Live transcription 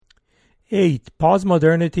8.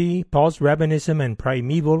 Postmodernity, Postrabbinism, and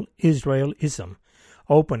Primeval Israelism.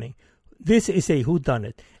 Opening. This is a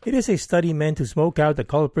whodunit. It is a study meant to smoke out the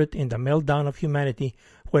culprit in the meltdown of humanity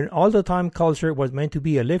when all-the-time culture was meant to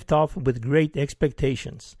be a lift-off with great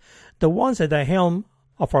expectations. The ones at the helm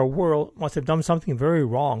of our world must have done something very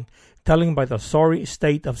wrong, telling by the sorry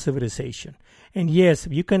state of civilization. And yes,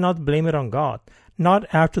 you cannot blame it on God, not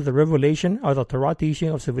after the revelation of the Torah teaching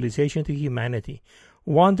of civilization to humanity.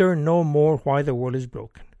 Wonder no more why the world is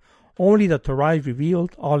broken. Only the Torah is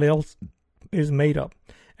revealed, all else is made up.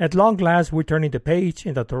 At long last, we're turning the page,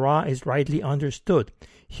 and the Torah is rightly understood.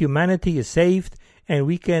 Humanity is saved, and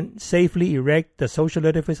we can safely erect the social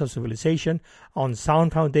edifice of civilization on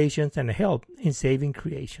sound foundations and help in saving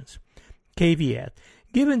creations. Caveat.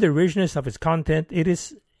 Given the richness of its content, it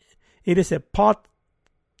is a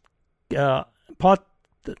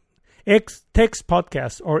text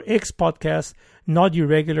podcast or X podcast, not your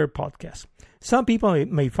regular podcast. Some people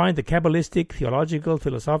may find the Kabbalistic, theological,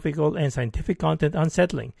 philosophical, and scientific content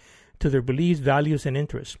unsettling to their beliefs, values, and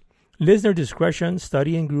interests. Listener discretion,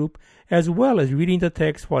 study in group, as well as reading the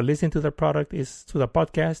text while listening to the X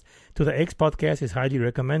podcast is highly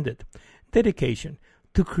recommended. Dedication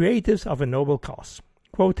to creatives of a noble cause.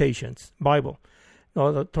 Quotations. Bible.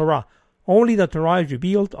 No, the Torah. Only the Torah is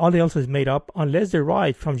revealed, all else is made up, unless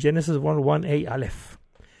derived from Genesis 1:1a Aleph.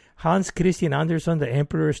 Hans Christian Andersen, The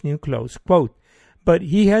Emperor's New Clothes. Quote, "But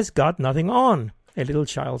he has got nothing on," a little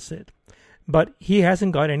child said. "But he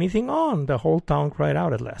hasn't got anything on," the whole town cried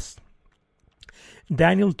out at last.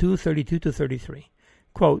 Daniel 2:32-33.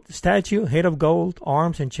 Quote, "Statue, head of gold,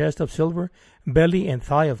 arms and chest of silver, belly and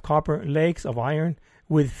thigh of copper, legs of iron,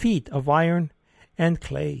 with feet of iron and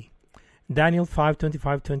clay." Daniel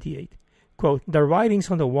 5:25-28. Quote, "The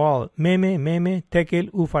writings on the wall, Meme,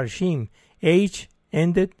 Tekel, Ufarshim, age,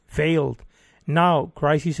 ended, failed. Now,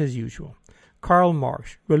 crisis as usual." Karl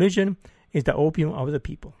Marx. Religion is the opium of the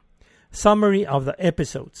people. Summary of the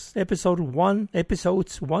episodes. Episodes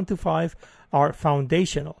 1 to 5 are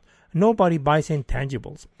foundational. Nobody buys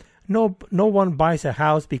intangibles. No one buys a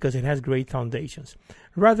house because it has great foundations.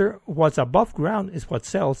 Rather, what's above ground is what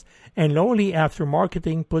sells, and only after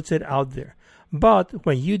marketing puts it out there. But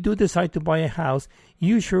when you do decide to buy a house,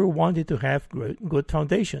 you sure want it to have good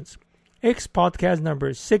foundations. X podcast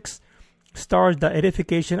number 6 stars the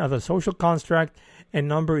edification of the social construct, and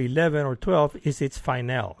number 11 or 12 is its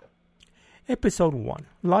finale. Episode 1,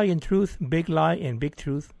 Lie and Truth, Big Lie and Big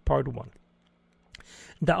Truth, Part 1.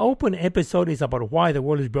 The open episode is about why the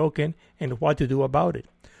world is broken and what to do about it.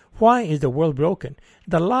 Why is the world broken?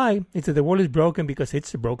 The lie is that the world is broken because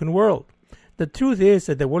it's a broken world. The truth is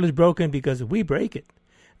that the world is broken because we break it.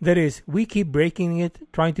 That is, we keep breaking it,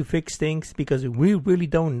 trying to fix things because we really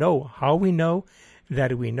don't know how we know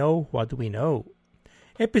that we know what we know.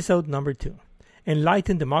 Episode number 2.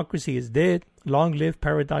 Enlightened democracy is dead. Long live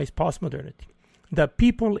paradise postmodernity. The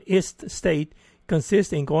peopleist state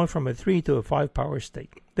consists in going from a 3 to a 5 power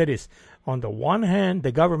state. That is, on the one hand,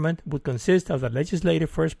 the government would consist of the legislative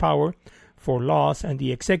first power for laws and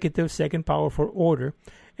the executive second power for order,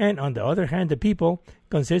 and on the other hand, the people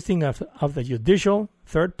consisting of the judicial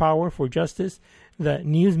third power for justice, the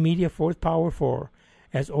news media fourth power for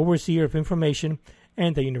as overseer of information,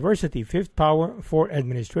 and the university fifth power for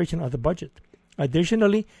administration of the budget.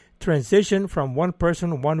 Additionally, transition from one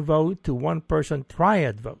person one vote to one person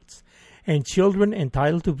triad votes, and children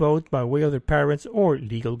entitled to vote by way of their parents or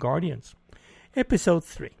legal guardians. Episode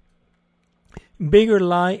 3. Bigger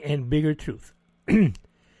Lie and Bigger Truth.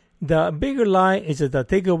 The bigger lie is that the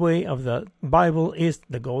takeaway of the Bible is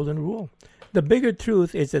the golden rule. The bigger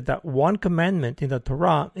truth is that the one commandment in the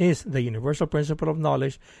Torah is the universal principle of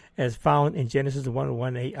knowledge as found in Genesis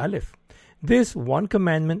 1:1a Aleph. This one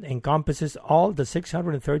commandment encompasses all the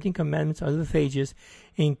 613 commandments of the sages,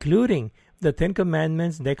 including the 10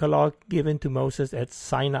 commandments Decalogue given to Moses at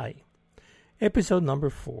Sinai. Episode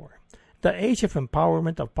number 4. The Age of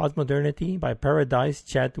Empowerment of Postmodernity by Paradise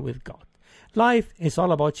Chat with God. Life is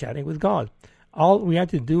all about chatting with God. All we have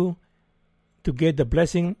to do to get the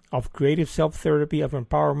blessing of creative self-therapy of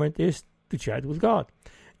empowerment is to chat with God.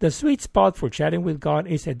 The sweet spot for chatting with God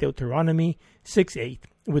is at Deuteronomy 6:8,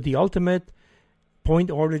 with the ultimate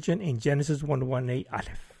point origin in Genesis 1:1a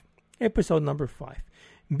Aleph. Episode number 5.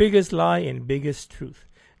 Biggest Lie and Biggest Truth.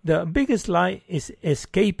 The biggest lie is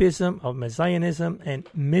escapism of messianism and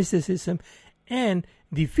mysticism and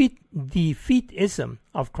defeatism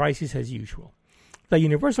of crisis as usual. The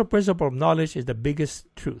universal principle of knowledge is the biggest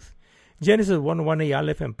truth. Genesis 1:1a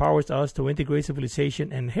Aleph empowers us to integrate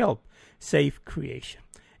civilization and help save creation.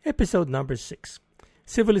 Episode number 6.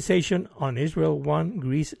 Civilization on Israel 1,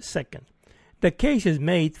 Greece 2nd. The case is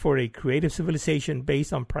made for a creative civilization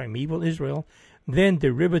based on primeval Israel, then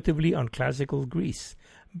derivatively on classical Greece.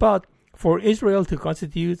 But for Israel to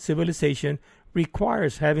constitute civilization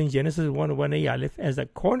requires having Genesis 1:1a Aleph as the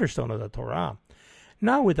cornerstone of the Torah.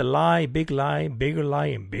 Now with the lie, bigger lie,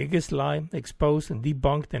 and biggest lie exposed and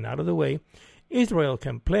debunked and out of the way, Israel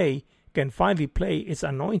can finally play its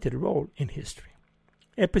anointed role in history.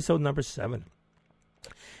 Episode number 7.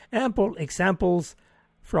 Ample examples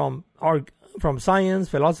from science,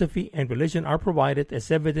 philosophy, and religion are provided as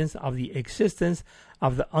evidence of the existence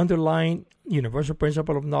of the underlying universal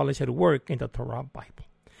principle of knowledge at work in the Torah Bible.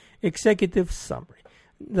 Executive summary.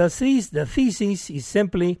 The thesis is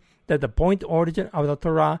simply that the point origin of the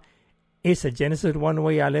Torah is a Genesis 1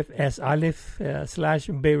 Aleph as Aleph slash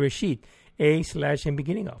Bereshit, A slash in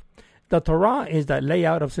beginning of. The Torah is the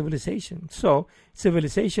layout of civilization. So,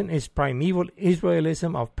 civilization is primeval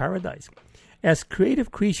Israelism of paradise. As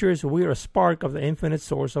creative creatures, we are a spark of the infinite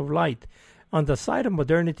source of light. On the side of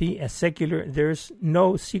modernity, as secular, there's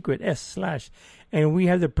no secret S slash, and we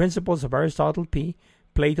have the principles of Aristotle P,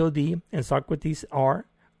 Plato D, and Socrates R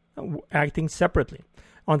acting separately.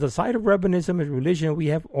 On the side of rabbinism and religion, we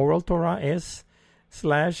have oral Torah S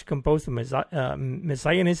slash composed of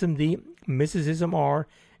Messianism D, mysticism R,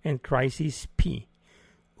 and crisis P.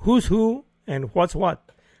 Who's who and what's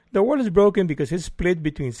what? The world is broken because it's split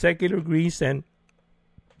between secular Greece and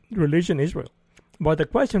religion Israel. But the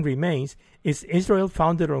question remains, is Israel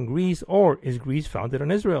founded on Greece or is Greece founded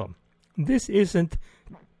on Israel? This isn't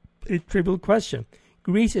a trivial question.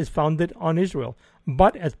 Greece is founded on Israel.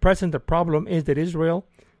 But at present the problem is that Israel,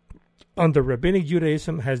 under Rabbinic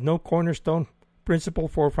Judaism, has no cornerstone principle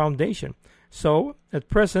for foundation. So, at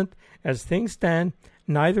present, as things stand,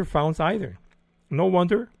 neither founds either. No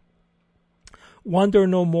wonder. Wonder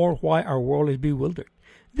no more why our world is bewildered.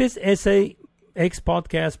 This Essay X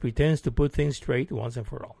podcast pretends to put things straight once and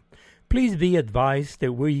for all. Please be advised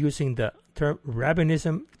that we're using the term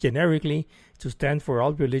rabbinism generically to stand for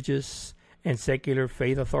all religious and secular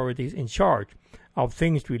faith authorities in charge of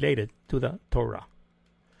things related to the Torah.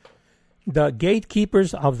 The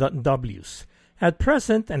gatekeepers of the W's. At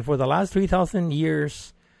present, and for the last 3,000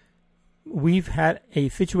 years, we've had a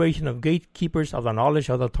situation of gatekeepers of the knowledge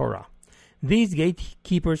of the Torah. These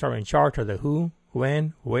gatekeepers are in charge of the who,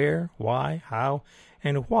 when, where, why, how,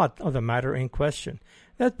 and what of the matter in question.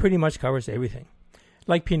 That pretty much covers everything.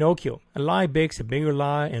 Like Pinocchio, a lie begs a bigger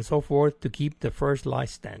lie, and so forth to keep the first lie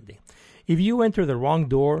standing. If you enter the wrong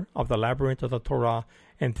door of the labyrinth of the Torah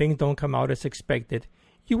and things don't come out as expected,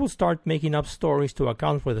 you will start making up stories to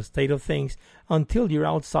account for the state of things until you're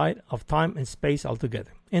outside of time and space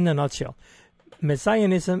altogether. In a nutshell,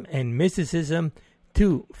 Messianism and mysticism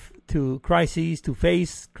to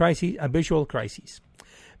face crises, habitual crises.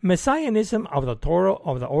 Messianism of the Torah,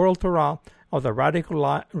 of the oral Torah, of the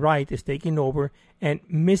radical right is taking over, and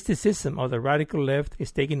mysticism of the radical left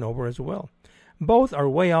is taking over as well. Both are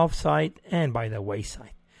way offside and by the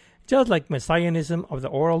wayside. Just like Messianism of the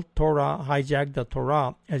oral Torah hijacked the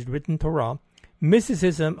Torah as written Torah,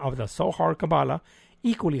 mysticism of the Zohar Kabbalah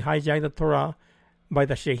equally hijacked the Torah by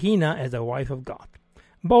the Shekhinah as the wife of God.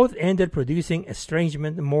 Both ended producing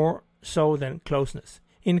estrangement more so than closeness.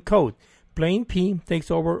 In code, plain P takes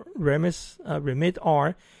over remit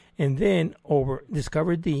R, and then over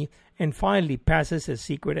discovered D, and finally passes as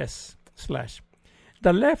secret S slash.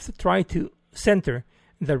 The left tried to center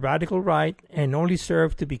the radical right and only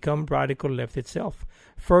served to become radical left itself,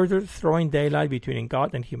 further throwing daylight between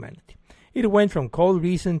God and humanity. It went from cold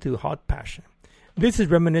reason to hot passion. This is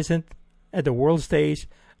reminiscent at the world stage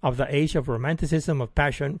of the age of romanticism of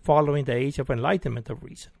passion following the age of enlightenment of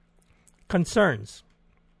reason. Concerns.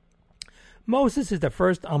 Moses is the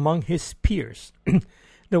first among his peers.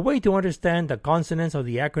 The way to understand the consonants of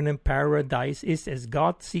the acronym Paradise is as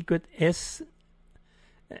God's secret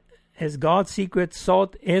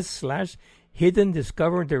sought S slash hidden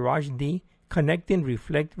discovered Diraj D, connecting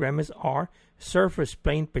reflect remes R, surface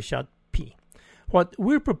plain Peshat P. What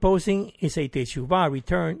we're proposing is a Teshuvah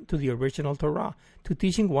return to the original Torah, to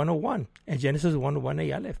teaching 101 and Genesis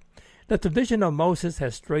 1:1a Aleph. The tradition of Moses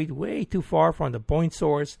has strayed way too far from the point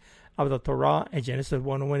source of the Torah and Genesis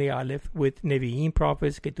 1:1a Aleph with Nevi'im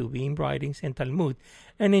prophets, Ketuvim writings, and Talmud,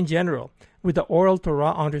 and in general, with the oral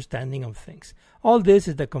Torah understanding of things. All this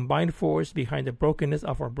is the combined force behind the brokenness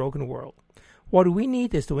of our broken world. What we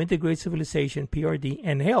need is to integrate civilization, PRD,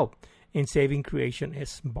 and help in saving creation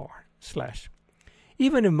S bar slash.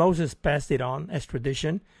 Even if Moses passed it on as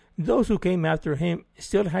tradition, those who came after him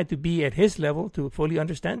still had to be at his level to fully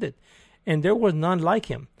understand it, and there was none like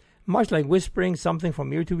him, much like whispering something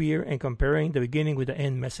from ear to ear and comparing the beginning with the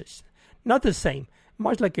end message. Not the same,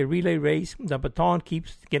 Much like a relay race, the baton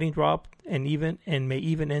keeps getting dropped and may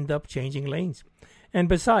even end up changing lanes. And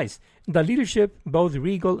besides, the leadership, both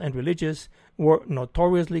regal and religious, were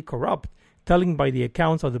notoriously corrupt, telling by the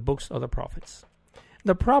accounts of the books of the prophets.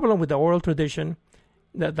 The problem with the oral Torah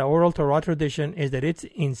tradition, is that it's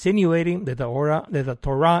insinuating that the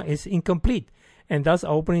Torah is incomplete, and thus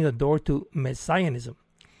opening the door to messianism.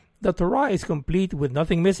 The Torah is complete with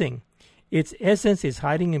nothing missing. Its essence is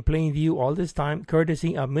hiding in plain view all this time,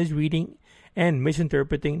 courtesy of misreading and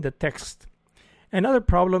misinterpreting the text. Another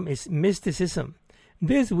problem is mysticism.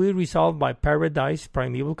 This we resolve by paradise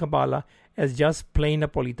primeval Kabbalah as just plain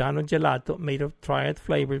Napolitano gelato made of triad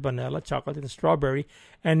flavors, vanilla, chocolate, and strawberry,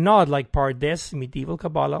 and not like Pardes medieval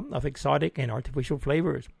Kabbalah of exotic and artificial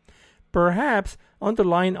flavors. Perhaps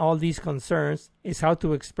underlying all these concerns is how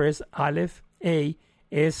to express Aleph, A,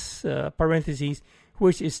 S, parentheses,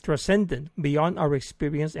 which is transcendent beyond our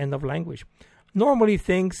experience and of language. Normally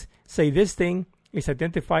things say this thing is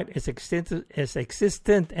identified as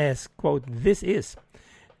existent as, quote, this is.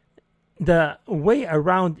 The way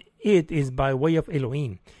around it is by way of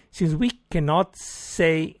Elohim. Since we cannot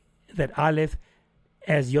say that Aleph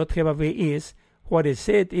as Yod He Vav He is, what is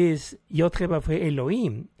said is Yod He Vav He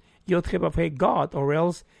Elohim, Yod He Vav He God, or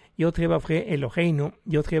else Yod He Vav He Eloheinu,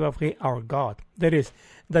 Yod He Vav He our God. That is,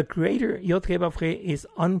 the Creator Yod He Vav He is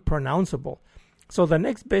unpronounceable. So the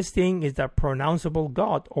next best thing is the pronounceable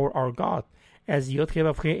God, or our God, as Yod He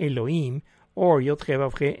Vav He Elohim, or Yod He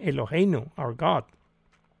Vav He Eloheinu, our God.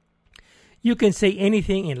 You can say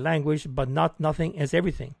anything in language, but not nothing as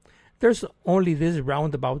everything. There's only this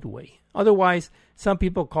roundabout way. Otherwise, some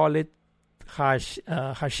people call it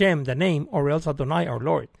Hashem, the name, or else Adonai, our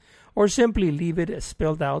Lord, or simply leave it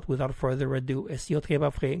spelled out without further ado as Yod He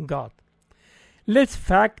Vav He, God. Let's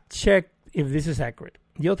fact check if this is accurate.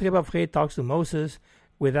 Yod He Vav He talks to Moses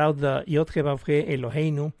without the Yod He Vav He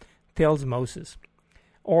Eloheinu tells Moses.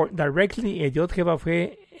 Or directly at Yod He Vav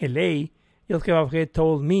He Elei, Yod He Vav He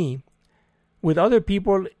told me. With other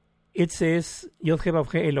people, it says Yod He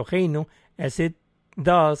Vav He Eloheinu as it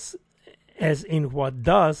does, as in what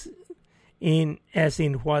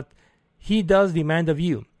he does demand of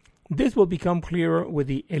you. This will become clearer with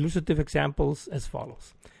the illustrative examples as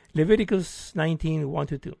follows. Leviticus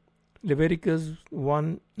 19:1-2. Leviticus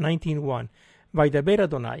 19:1. Vaydaber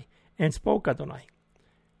Adonai, and spoke Adonai.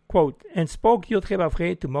 Quote, and spoke Yod He Vav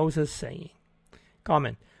He to Moses, saying.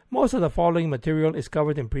 Comment. Most of the following material is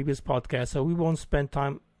covered in previous podcasts, so we won't spend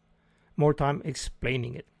more time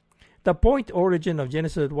explaining it. The point origin of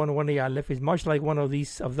Genesis 1:1 Aleph is much like one of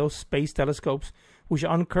those space telescopes which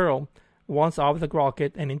uncurl once off the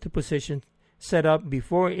rocket and into position set up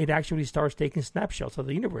before it actually starts taking snapshots of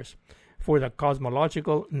the universe for the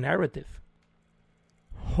cosmological narrative.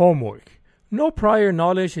 Homework. No prior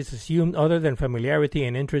knowledge is assumed other than familiarity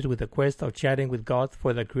and interest with the quest of chatting with God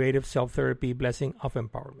for the creative self-therapy blessing of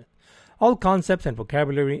empowerment. All concepts and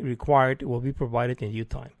vocabulary required will be provided in due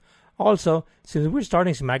time. Also, since we're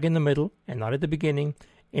starting smack in the middle and not at the beginning,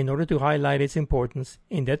 in order to highlight its importance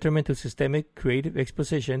in detriment to systemic creative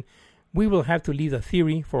exposition, we will have to leave the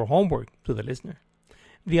theory for homework to the listener.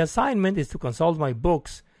 The assignment is to consult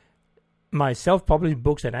my self-published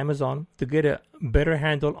books at Amazon to get a better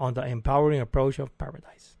handle on the empowering approach of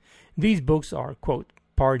paradise. These books are, quote,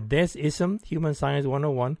 Pardesism, Human Science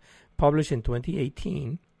 101, published in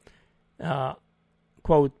 2018,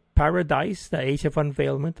 quote, Paradise, The Age of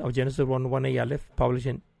Unveilment of Genesis 1:1 Aleph, published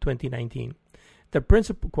in 2019, the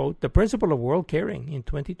Principle of World Caring in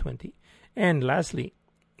 2020, and lastly,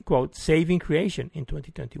 quote, Saving Creation in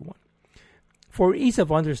 2021. For ease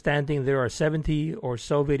of understanding, there are 70 or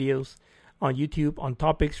so videos on YouTube on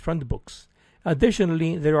topics from the books.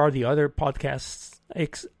 Additionally, there are the other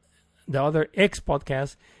X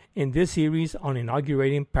podcasts in this series on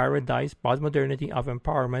inaugurating Paradise, Postmodernity of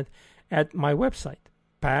Empowerment at my website,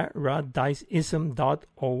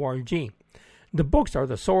 paradiseism.org. The books are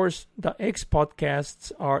the source, the X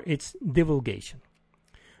podcasts are its divulgation.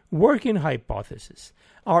 Working hypothesis.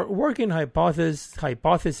 Our working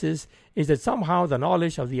hypothesis is that somehow the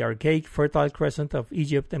knowledge of the archaic fertile crescent of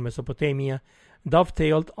Egypt and Mesopotamia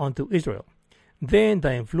dovetailed onto Israel. Then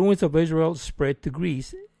the influence of Israel spread to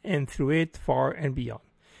Greece and through it far and beyond.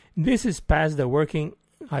 This is past the working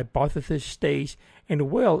hypothesis stage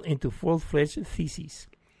and well into full-fledged theses.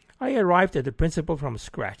 I arrived at the principle from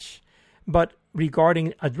scratch, but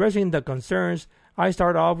regarding addressing the concerns, I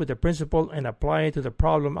start off with the principle and apply it to the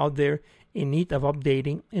problem out there in need of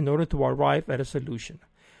updating in order to arrive at a solution.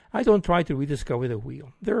 I don't try to rediscover the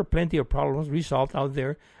wheel. There are plenty of problems resolved out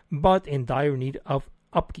there, but in dire need of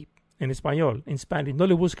upkeep. En español, in Spanish, no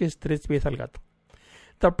le busques tres pies al gato.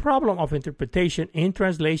 The problem of interpretation in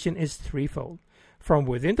translation is threefold: from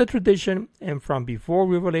within the tradition, and from before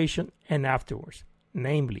revelation and afterwards,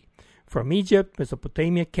 namely, from Egypt,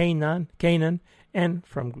 Mesopotamia, Canaan, and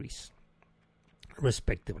from Greece,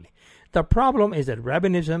 respectively. The problem is that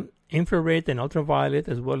rabbinism, infrared and ultraviolet,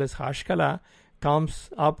 as well as Hashkalah, comes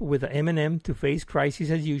up with the M&M to face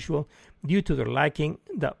crises as usual due to their lacking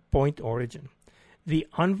the point origin. The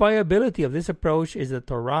unviability of this approach is that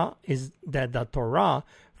the Torah,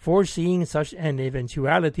 foreseeing such an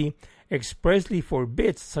eventuality, expressly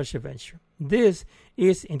forbids such a venture. This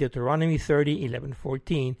is in Deuteronomy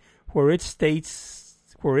 30:11-14, where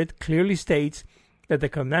it clearly states that the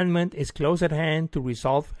commandment is close at hand to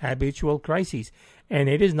resolve habitual crises, and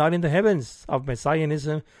it is not in the heavens of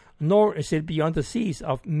Messianism, nor is it beyond the seas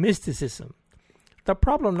of mysticism. The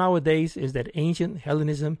problem nowadays is that ancient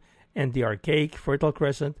Hellenism and the archaic Fertile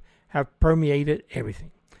Crescent have permeated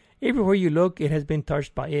everything. Everywhere you look, it has been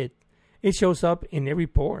touched by it. It shows up in every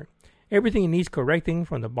pore. Everything needs correcting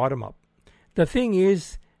from the bottom up. The thing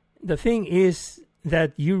is that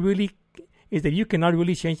you cannot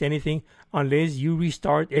really change anything unless you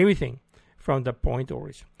restart everything from the point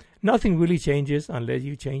origin. Nothing really changes unless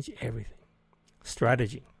you change everything.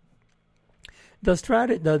 Strategy.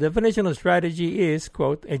 The definition of strategy is,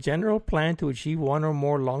 quote, a general plan to achieve one or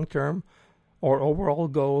more long-term or overall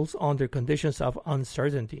goals under conditions of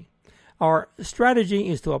uncertainty. Our strategy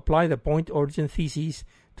is to apply the point origin theses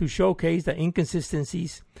to showcase the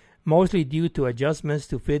inconsistencies, mostly due to adjustments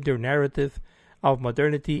to fit their narrative of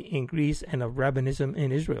modernity in Greece and of rabbinism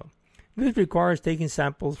in Israel. This requires taking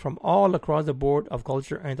samples from all across the board of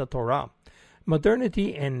culture and the Torah.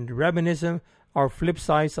 Modernity and rabbinism are flip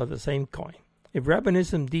sides of the same coin. If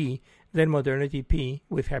rabbinism D, then modernity P,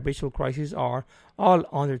 with habitual crises R, all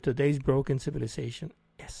under today's broken civilization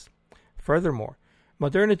S. Furthermore,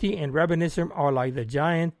 modernity and rabbinism are like the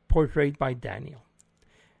giant portrayed by Daniel.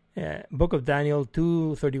 Book of Daniel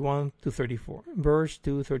 2:31-34, verse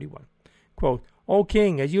 2:31. Quote, O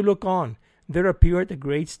king, as you look on, there appeared a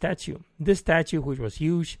great statue. This statue, which was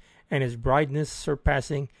huge and its brightness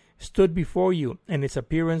surpassing, stood before you, and its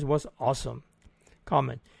appearance was awesome.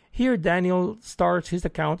 Comment. Here Daniel starts his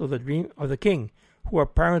account of the dream of the king, who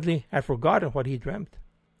apparently had forgotten what he dreamt.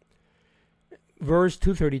 Verse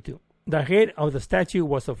 2:32. The head of the statue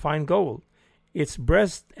was of fine gold. Its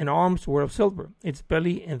breast and arms were of silver, its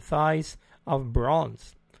belly and thighs of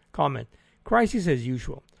bronze. Comment. Crisis as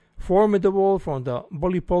usual. Formidable from the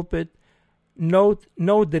bully pulpit. Note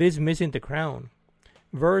that is missing the crown.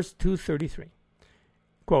 Verse 2:33.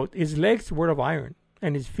 Quote, his legs were of iron,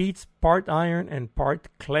 and his feet part iron and part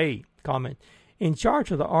clay. Comment. In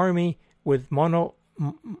charge of the army with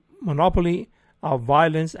monopoly of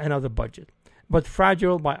violence and of the budget, but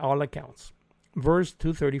fragile by all accounts. Verse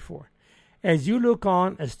 2:34. As you look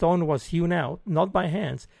on, a stone was hewn out, not by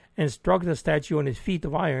hands, and struck the statue on his feet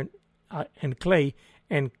of iron and clay,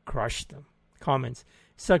 and crushed them. Comments.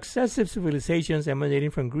 Successive civilizations emanating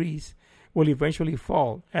from Greece will eventually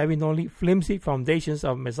fall, having only flimsy foundations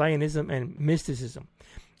of messianism and mysticism.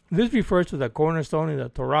 This refers to the cornerstone in the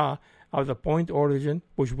Torah of the point origin,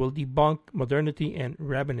 which will debunk modernity and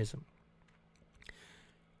rabbinism.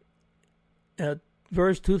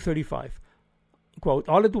 Verse 2:35. Quote,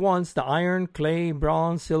 all at once the iron, clay,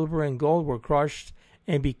 bronze, silver, and gold were crushed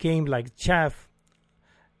and became like chaff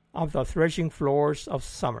of the threshing floors of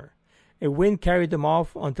summer. A wind carried them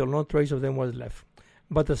off until no trace of them was left.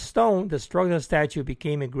 But the stone that struck the statue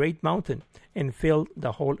became a great mountain and filled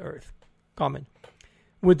the whole earth. Comment.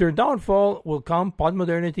 With their downfall will come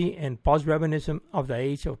postmodernity and post-rabbinism of the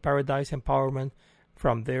age of paradise empowerment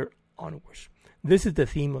from there onwards. This is the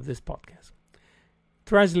theme of this podcast.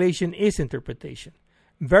 Translation is interpretation.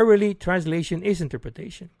 Verily, translation is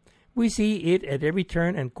interpretation. We see it at every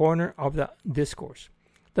turn and corner of the discourse.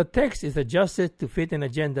 The text is adjusted to fit an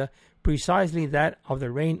agenda, precisely that of the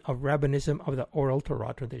reign of rabbinism of the oral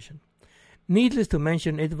Torah tradition. Needless to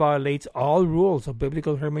mention, it violates all rules of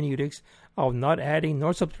biblical hermeneutics of not adding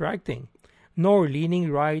nor subtracting, nor leaning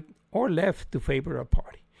right or left to favor a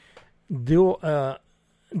party.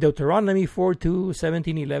 Deuteronomy 4:2,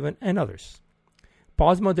 17:11, and others.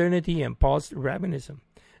 Postmodernity and post-rabbinism.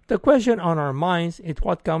 The question on our minds is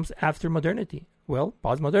what comes after modernity? Well,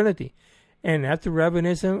 postmodernity. And after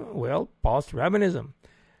rabbinism, well, post-rabbinism.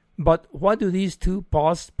 But what do these two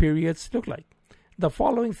post periods look like? The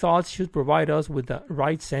following thoughts should provide us with the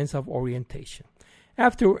right sense of orientation.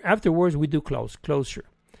 Afterwards, we do closure.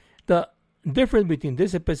 The difference between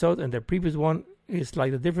this episode and the previous one is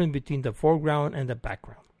like the difference between the foreground and the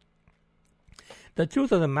background. The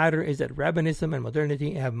truth of the matter is that rabbinism and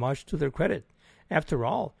modernity have much to their credit. After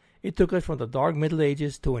all, It took us from the dark Middle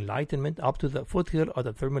Ages to Enlightenment up to the foothill of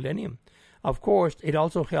the third millennium. Of course, it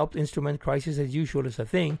also helped instrument crisis as usual as a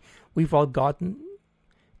thing we've all gotten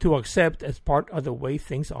to accept as part of the way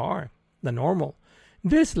things are, the normal.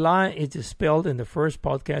 This lie is dispelled in the first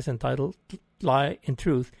podcast entitled Lie and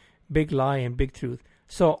Truth, Big Lie and Big Truth,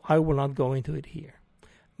 so I will not go into it here.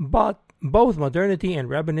 But both modernity and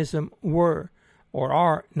rabbinism were, or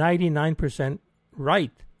are, 99%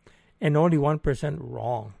 right and only 1%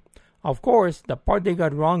 wrong. Of course, the part they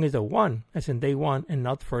got wrong is the one, as in day one, and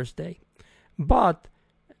not first day. But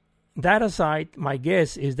that aside, my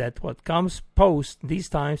guess is that what comes post these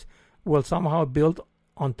times will somehow build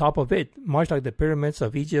on top of it, much like the pyramids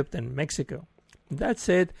of Egypt and Mexico. That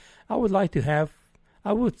said, I would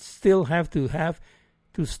still have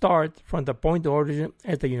to start from the point of origin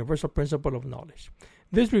as the universal principle of knowledge.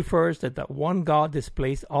 This refers that the one God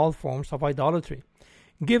displays all forms of idolatry.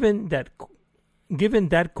 Given that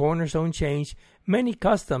cornerstone change, many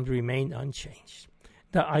customs remain unchanged.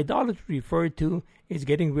 The idolatry referred to is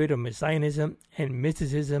getting rid of messianism and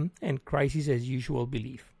mysticism and crisis as usual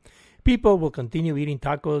belief. People will continue eating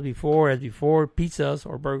tacos before, pizzas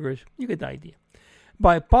or burgers. You get the idea.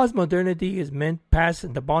 By postmodernity is meant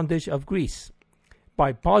past the bondage of Greece.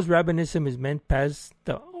 By post-rabbinism is meant past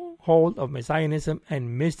the hold of messianism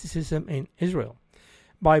and mysticism in Israel.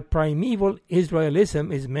 By primeval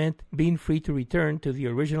Israelism is meant being free to return to the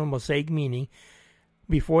original Mosaic meaning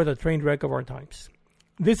before the train wreck of our times.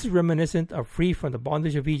 This is reminiscent of free from the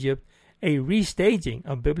bondage of Egypt, a restaging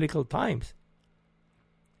of biblical times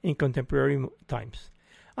in contemporary times.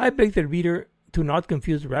 I beg the reader to not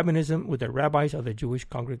confuse rabbinism with the rabbis of the Jewish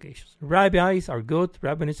congregations. Rabbis are good,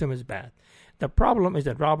 rabbinism is bad. The problem is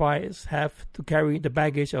that rabbis have to carry the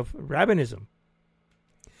baggage of rabbinism.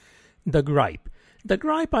 The gripe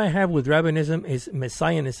I have with rabbinism is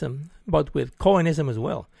messianism, but with Cohenism as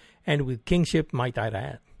well, and with kingship, might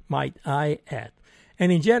I add.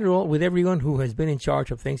 And in general, with everyone who has been in charge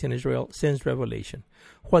of things in Israel since Revelation.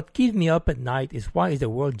 What keeps me up at night is why is the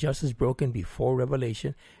world just as broken before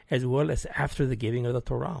Revelation as well as after the giving of the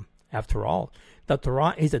Torah? After all, the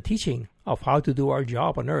Torah is the teaching of how to do our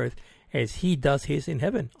job on earth as he does his in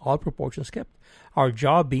heaven, all proportions kept. Our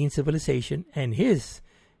job being civilization, and his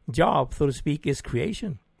job, so to speak, is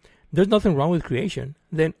creation. There's nothing wrong with creation.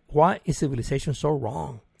 Then why is civilization so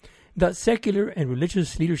wrong? The secular and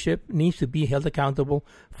religious leadership needs to be held accountable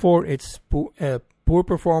for its poor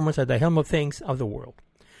performance at the helm of things of the world.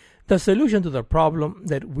 The solution to the problem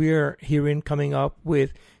that we're hearing coming up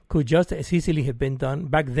with could just as easily have been done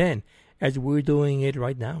back then as we're doing it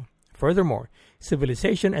right now. Furthermore,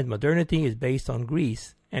 civilization and modernity is based on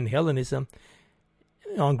Greece and Hellenism.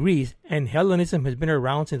 Hellenism has been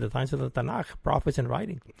around since the times of the Tanakh, prophets, and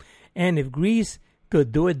writings. And if Greece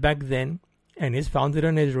could do it back then, and is founded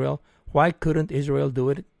on Israel, why couldn't Israel do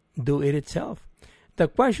it itself? The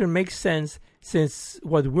question makes sense since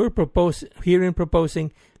what we're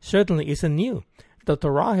proposing certainly isn't new. The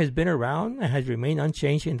Torah has been around and has remained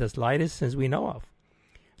unchanged in the slightest since we know of.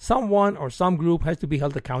 Someone or some group has to be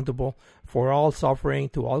held accountable for all suffering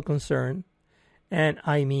to all concerned, and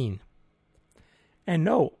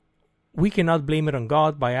no, we cannot blame it on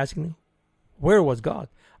God by asking, where was God?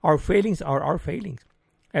 Our failings are our failings.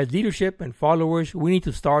 As leadership and followers, we need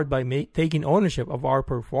to start by taking ownership of our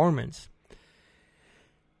performance.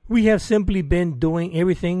 We have simply been doing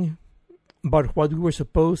everything but what we were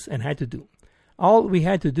supposed and had to do. All we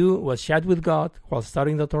had to do was chat with God while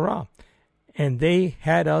studying the Torah, and they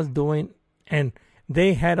had us doing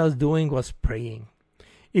was praying.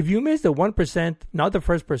 If you miss the 1%, not the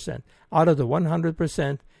first percent, out of the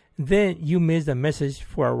 100%, then you miss the message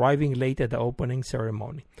for arriving late at the opening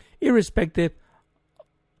ceremony, irrespective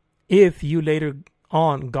if you later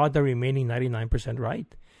on got the remaining 99%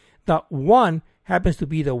 right. The 1 happens to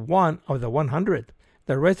be the 1 of the 100.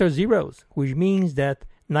 The rest are zeros, which means that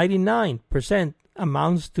 99%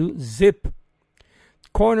 amounts to zip.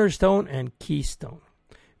 Cornerstone and keystone.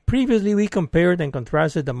 Previously, we compared and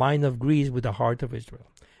contrasted the mind of Greece with the heart of Israel.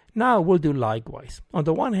 Now we'll do likewise. On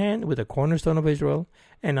the one hand, with the cornerstone of Israel,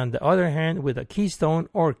 and on the other hand, with the keystone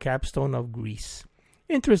or capstone of Greece.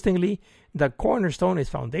 Interestingly, the cornerstone is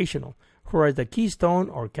foundational, whereas the keystone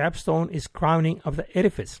or capstone is crowning of the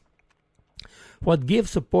edifice, what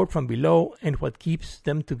gives support from below and what keeps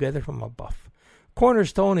them together from above.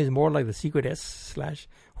 Cornerstone is more like the secret S/,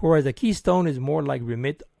 whereas the keystone is more like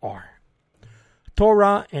remit R.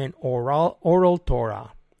 Torah and oral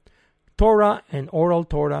Torah. Torah and oral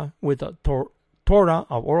Torah with the Torah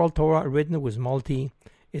of oral Torah written with small t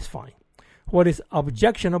is fine. What is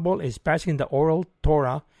objectionable is passing the oral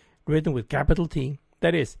Torah written with capital T.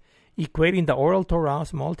 That is, equating the oral Torah,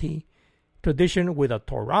 small t, tradition with a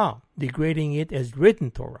Torah, degrading it as written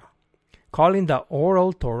Torah. Calling the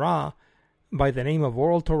oral Torah by the name of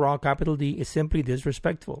oral Torah, capital D, is simply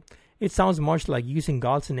disrespectful. It sounds much like using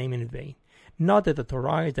God's name in vain. Not that the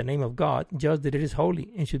Torah is the name of God, just that it is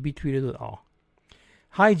holy and should be treated with awe.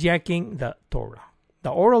 Hijacking the Torah. The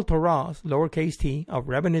oral Torah, lowercase t, of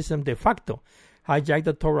Rabbinism de facto hijacked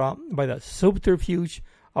the Torah by the subterfuge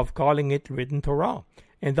of calling it written Torah,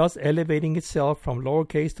 and thus elevating itself from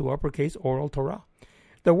lowercase to uppercase oral Torah.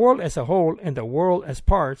 The world as a whole and the world as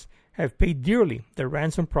parts have paid dearly the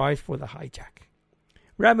ransom price for the hijack.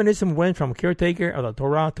 Rabbinism went from caretaker of the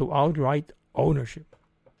Torah to outright ownership.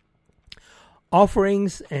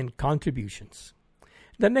 Offerings and contributions.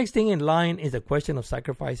 The next thing in line is the question of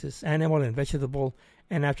sacrifices, animal and vegetable,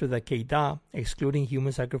 and after the Kedah, excluding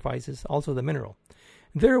human sacrifices, also the mineral.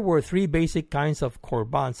 There were three basic kinds of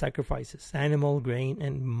korban sacrifices: animal, grain,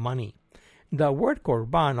 and money. The word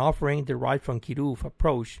korban, offering, derived from kiruv,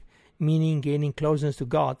 approach, meaning gaining closeness to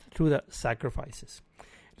God through the sacrifices.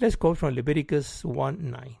 Let's quote from Leviticus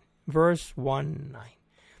 1:9, verse 1:9.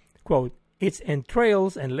 Quote, its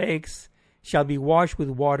entrails and legs shall be washed with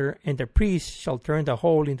water, and the priest shall turn the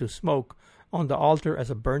whole into smoke on the altar as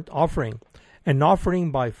a burnt offering, an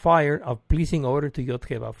offering by fire of pleasing odor to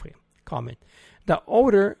Yod-Heh-Vav-Heh. Comment. The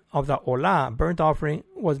odor of the olah, burnt offering,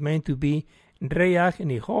 was meant to be reach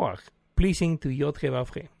nihoach, pleasing to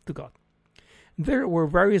Yod-Heh-Vav-Heh, to God. There were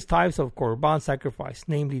various types of korban sacrifice,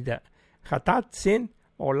 namely the chatat, sin,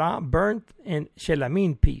 olah, burnt, and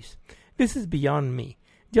shelamin, peace. This is beyond me.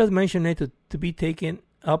 Just mention it to be taken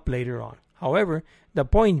up later on. However, the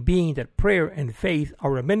point being that prayer and faith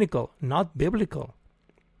are rabbinical, not biblical.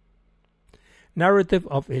 Narrative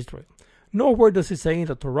of Israel. Nowhere does it say in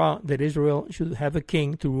the Torah that Israel should have a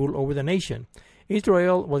king to rule over the nation.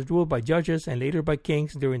 Israel was ruled by judges and later by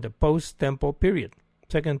kings during the post-temple period,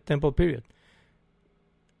 Second Temple period.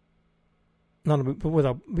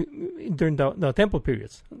 During the temple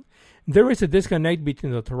periods. There is a disconnect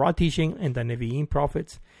between the Torah teaching and the Nevi'im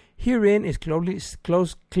prophets. Herein is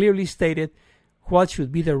clearly stated what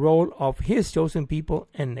should be the role of his chosen people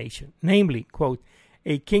and nation, namely, quote,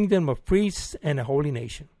 a kingdom of priests and a holy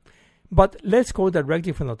nation. But let's quote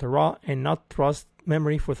directly from the Torah and not trust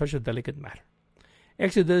memory for such a delicate matter.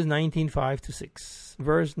 Exodus 19:5-6,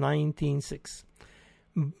 verse 19:6.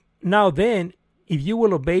 Now then, if you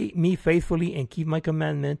will obey me faithfully and keep my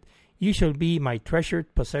commandment, you shall be my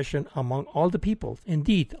treasured possession among all the peoples.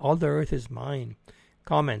 Indeed, all the earth is mine.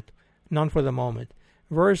 Comment, none for the moment.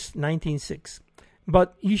 Verse 19:6.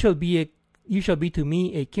 But you shall be to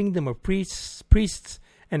me a kingdom of priests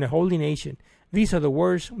and a holy nation. These are the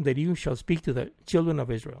words that you shall speak to the children of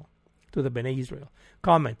Israel, to the Bnei Israel.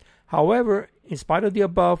 Comment, however, in spite of the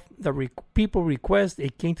above, the people request a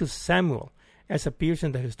king to Samuel, as appears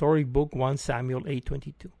in the historic book 1 Samuel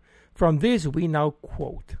 8:22. From this we now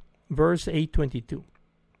quote, verse 8:22.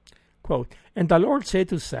 Quote, and the Lord said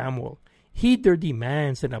to Samuel, heed their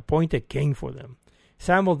demands and appoint a king for them.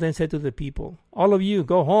 Samuel then said to the people, all of you,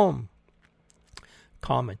 go home.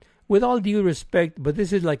 Comment, with all due respect, but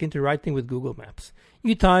this is like interacting with Google Maps.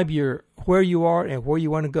 You type where you are and where you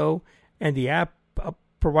want to go, and the app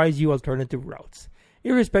provides you alternative routes.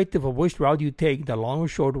 Irrespective of which route you take, the long or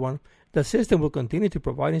short one, the system will continue to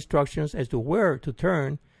provide instructions as to where to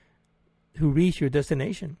turn to reach your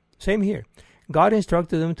destination. Same here. God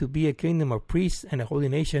instructed them to be a kingdom of priests and a holy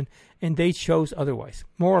nation, and they chose otherwise,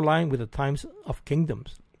 more aligned with the times of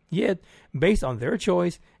kingdoms. Yet, based on their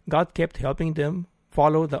choice, God kept helping them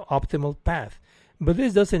follow the optimal path. But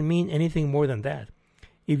this doesn't mean anything more than that.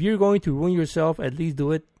 If you're going to ruin yourself, at least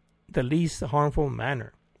do it the least harmful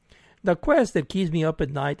manner. The quest that keeps me up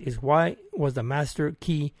at night is why was the master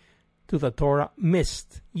key to the Torah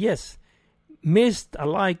missed? Yes, missed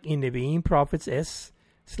alike in Nevi'im, prophets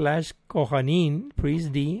S/Kohanim, priests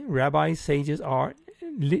D, rabbis, sages R,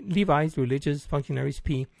 Levites, religious functionaries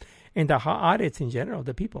P, and the Haaretz in general,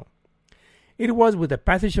 the people. It was with the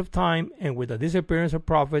passage of time and with the disappearance of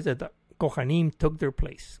prophets that the Kohanim took their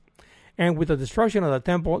place. And with the destruction of the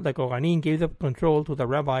temple, the Kohanim gave the control to the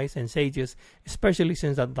rabbis and sages, especially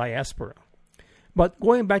since the diaspora. But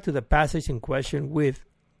going back to the passage in question with,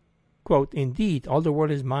 quote, indeed, all the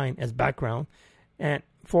world is mine as background, and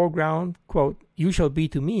foreground, quote, you shall be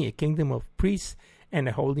to me a kingdom of priests and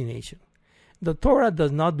a holy nation. The Torah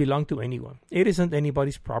does not belong to anyone. It isn't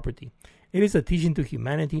anybody's property. It is a teaching to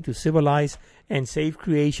humanity to civilize and save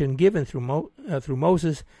creation given through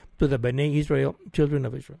Moses to the Bnei Israel, children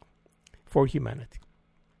of Israel, for humanity.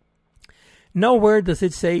 Nowhere does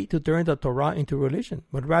it say to turn the Torah into religion,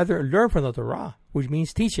 but rather learn from the Torah. which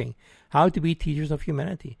means teaching, how to be teachers of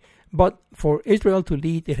humanity. But for Israel to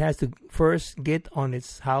lead, it has to first get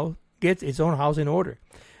its own house in order.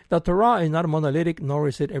 The Torah is not monolithic, nor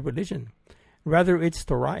is it a religion. Rather, it's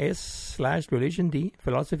Torah S/religion D,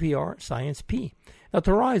 philosophy R, science P. The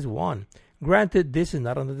Torah is one. Granted, this is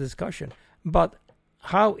not under discussion, but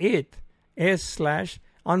how it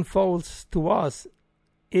S/unfolds to us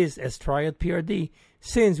is as triad PRD,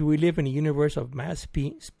 since we live in a universe of mass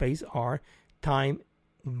P, space R, time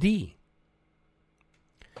D.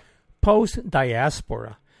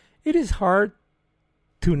 Post-diaspora. It is hard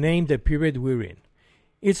to name the period we're in.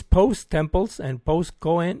 It's post-temples and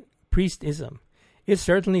post-Cohen priestism. It's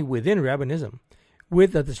certainly within rabbinism.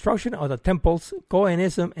 With the destruction of the temples,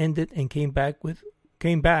 Cohenism ended and came back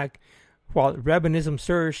while rabbinism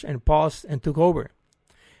surged and paused and took over.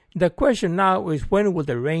 The question now is, when will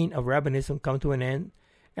the reign of rabbinism come to an end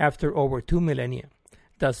after over 2 millennia?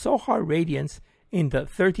 The Zohar radiance in the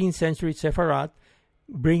 13th century Sephirat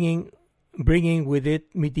brought with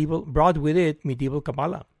it medieval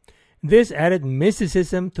Kabbalah. This added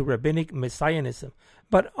mysticism to rabbinic messianism,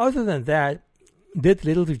 but other than that, did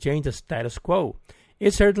little to change the status quo.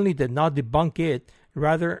 It certainly did not debunk it,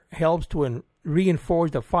 rather helps to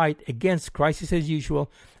reinforce the fight against crisis as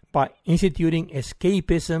usual by instituting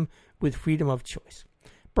escapism with freedom of choice.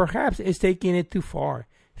 Perhaps it's taking it too far.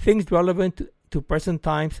 Things relevant to present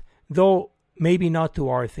times, though maybe not to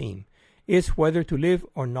our theme, is whether to live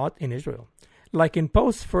or not in Israel. Like in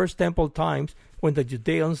post-First Temple times, when the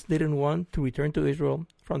Judeans didn't want to return to Israel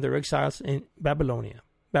from their exiles in Babylon.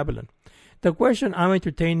 The question I'm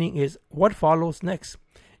entertaining is, what follows next?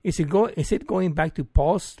 Is it going back to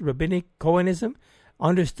post-rabbinic Cohenism,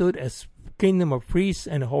 understood as kingdom of priests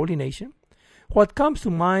and a holy nation? What comes to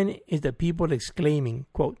mind is the people exclaiming,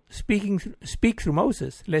 quote, "Speak through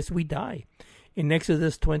Moses, lest we die," in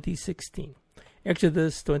Exodus 20:16.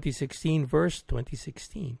 Exodus 20:16, verse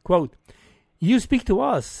 20:16, quote, "You speak to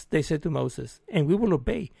us," they said to Moses, "and we will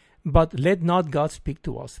obey. But let not God speak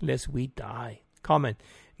to us, lest we die." Comment: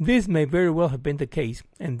 this may very well have been the case,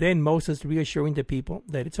 and then Moses reassuring the people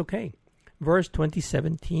that it's okay. Verse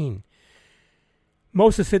 20:17.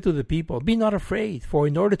 Moses said to the people, "Be not afraid, for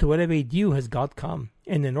in order to elevate you has God come,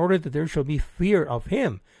 and in order that there shall be fear of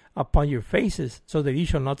him upon your faces, so that ye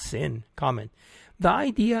shall not sin." Comment: the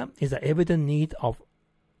idea is the evident need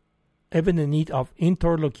of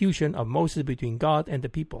interlocution of Moses between God and the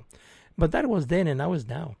people. But that was then and now is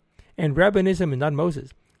now. And rabbinism is not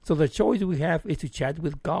Moses. So the choice we have is to chat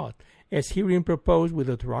with God, as herein proposed with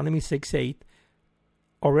Deuteronomy 6:8,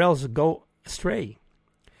 or else go astray.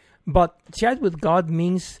 But chat with God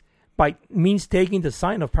means taking the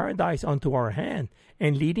sign of paradise onto our hand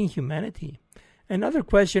and leading humanity. Another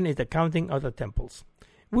question is the counting of the temples.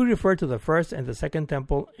 We refer to the first and the second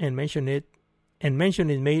temple and mention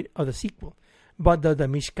is made of the sequel. But does the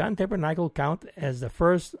Mishkan tabernacle count as the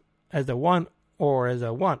first, as the one, or as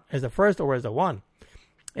the first or as the one?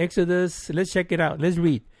 Exodus, let's check it out. Let's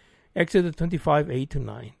read Exodus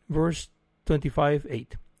 25:8-9, verse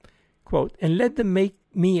 25:8. Quote, "And let them make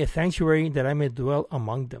me a sanctuary that I may dwell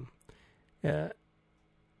among them."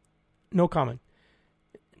 No comment.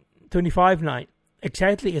 25:9.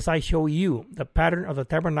 "Exactly as I show you the pattern of the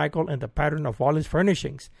tabernacle and the pattern of all its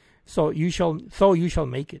furnishings, so you shall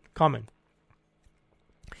make it." Comment: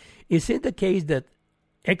 is it the case that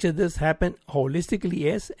Exodus happened holistically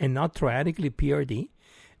S and not triadically PRD?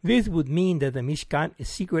 This would mean that the Mishkan is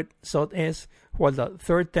secret Sod S, while the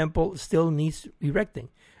third temple still needs erecting.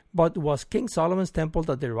 But was King Solomon's temple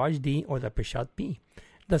the Deraj D or the Peshat P?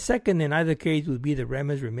 The second in either case would be the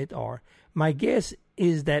Remez Remit R. My guess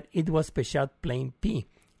is that it was Peshat plain P.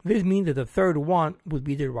 This means that the third one would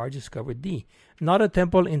be the Deraj discovered D, not a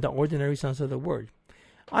temple in the ordinary sense of the word.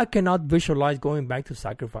 I cannot visualize going back to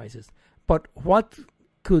sacrifices, but what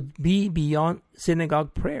could be beyond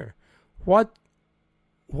synagogue prayer? What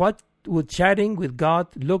would chatting with God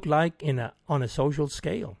look like on a social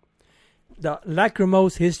scale? The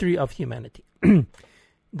lachrymose history of humanity.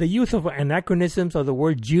 The use of anachronisms of the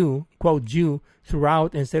word Jew, quote Jew,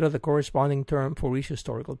 throughout instead of the corresponding term for each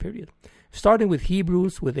historical period. Starting with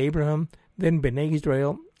Hebrews with Abraham, then Bnei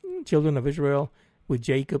Israel, children of Israel, with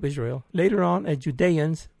Jacob, Israel. Later on as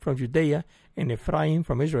Judeans from Judea and Ephraim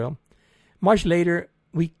from Israel. Much later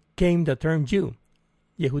came the term Jew,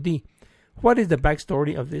 Yehudi. What is the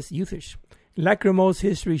backstory of this usage? Lachrymose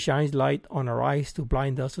history shines light on our eyes to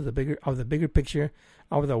blind us of the bigger picture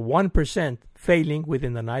of the 1% failing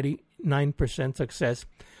within the 99% success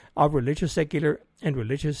of religious, secular, and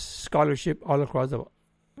religious scholarship all across the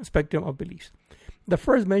spectrum of beliefs. The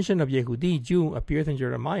first mention of Yehudi, Jew, appears in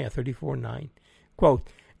Jeremiah 34:9. Quote,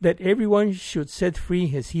 that everyone should set free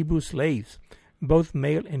his Hebrew slaves, both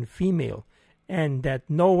male and female, and that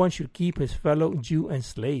no one should keep his fellow Jew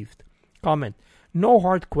enslaved. Comment: no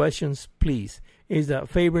hard questions, please, is the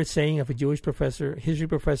favorite saying of a Jewish professor, history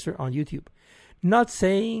professor on YouTube. Not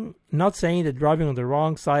saying that driving on the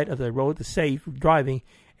wrong side of the road is safe driving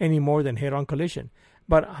any more than head-on collision.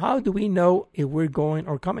 But how do we know if we're going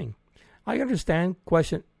or coming? I understand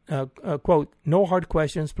quote, no hard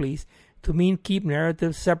questions, please, to mean keep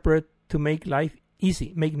narratives separate to make life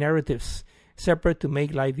easy. Make narratives separate to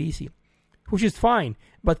make life easy, which is fine,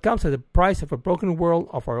 but comes at the price of a broken world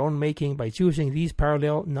of our own making by choosing these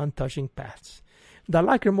parallel, non-touching paths. The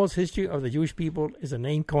lachrymose history of the Jewish people is a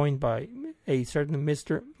name coined by a certain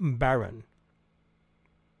Mr. Barron.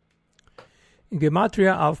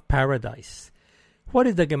 Gematria of Paradise. What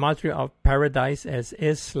is the gematria of Paradise as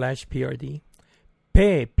S/PRD?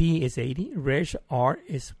 P is 80, Resh R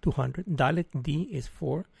is 200, Dalet D is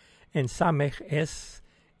 4, and Samech S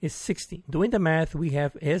is 60. Doing the math, we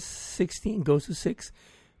have S 60 goes to 6,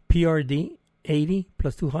 PRD 80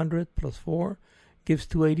 plus 200 plus 4 gives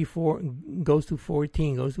 284, goes to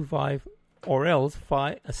 14, goes to 5, or else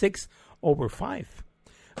 6 over 5.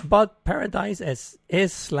 But paradise as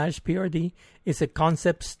S/PRD is a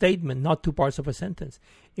concept statement, not two parts of a sentence.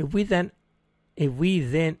 If we then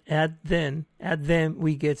add them,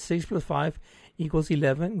 we get 6 plus 5 equals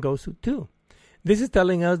 11, goes to 2. This is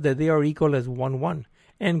telling us that they are equal as 1, 1,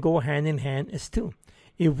 and go hand in hand as 2.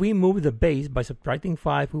 If we move the base by subtracting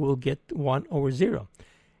 5, we will get 1 over 0.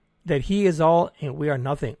 That he is all and we are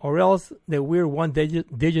nothing, or else that we're one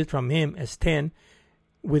digit from him as 10,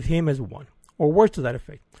 with him as 1, or words to that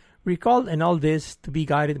effect. Recall in all this to be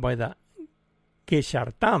guided by the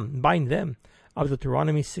Keshartam, bind them, of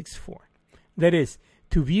Deuteronomy 6:4. That is,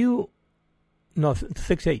 to view,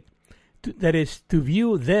 6:8. That is, to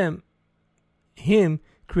view them, him,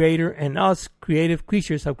 creator, and us, creative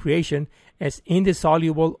creatures of creation, as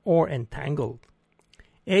indissoluble or entangled.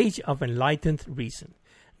 Age of enlightened reason.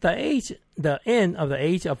 The end of the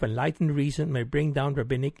age of enlightened reason may bring down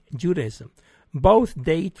Rabbinic Judaism. Both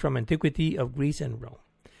date from antiquity of Greece and Rome.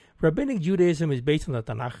 Rabbinic Judaism is based on the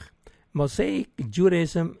Tanakh. Mosaic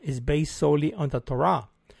Judaism is based solely on the Torah.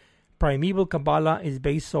 Primeval Kabbalah is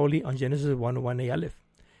based solely on Genesis 1:1 Aleph.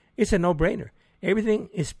 It's a no-brainer. Everything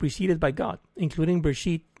is preceded by God, including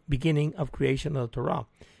Bereshit, beginning of creation of the Torah.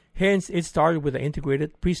 Hence, it started with the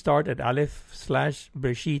integrated pre-start at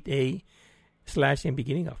Aleph/Bereshit A/ and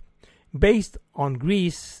beginning of. Based on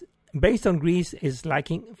Greece is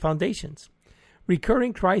lacking foundations.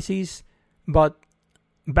 Recurring crises, but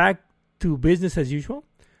back to business as usual.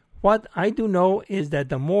 What I do know is that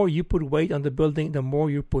the more you put weight on the building, the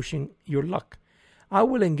more you're pushing your luck. I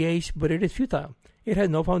will engage, but it is futile. It has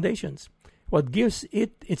no foundations. What gives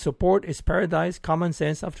it its support is paradise, common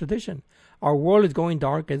sense of tradition. Our world is going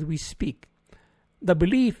dark as we speak. The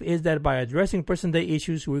belief is that by addressing present-day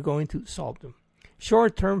issues, we're going to solve them.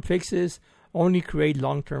 Short-term fixes only create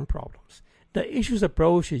long-term problems. The issues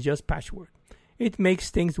approach is just patchwork. It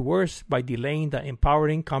makes things worse by delaying the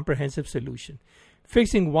empowering, comprehensive solution.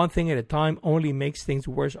 Fixing one thing at a time only makes things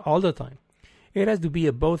worse all the time. It has to be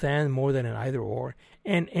a both and more than an either or,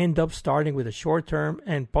 and end up starting with the short term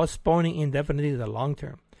and postponing indefinitely the long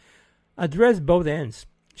term. Address both ends,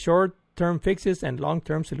 short term fixes and long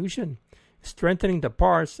term solution, strengthening the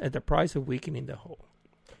parts at the price of weakening the whole.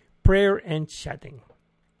 Prayer and chatting.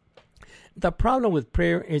 The problem with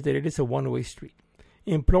prayer is that it is a one-way street,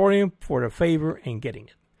 imploring for a favor and getting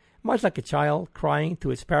it. Much like a child crying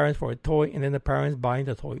to its parents for a toy and then the parents buying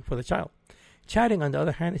the toy for the child. Chatting, on the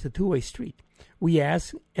other hand, is a two-way street. We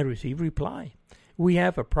ask and receive reply. We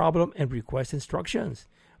have a problem and request instructions.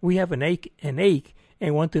 We have an ache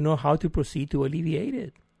and want to know how to proceed to alleviate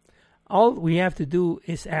it. All we have to do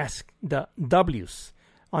is ask the W's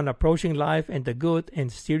on approaching life and the good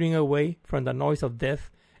and steering away from the noise of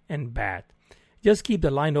death and bad. Just keep the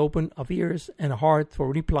line open of ears and heart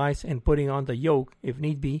for replies and putting on the yoke, if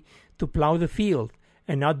need be, to plow the field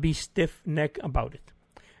and not be stiff-necked about it.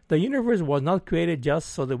 The universe was not created just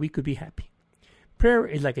so that we could be happy. Prayer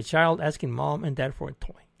is like a child asking mom and dad for a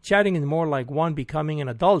toy. Chatting is more like one becoming an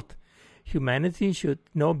adult. Humanity should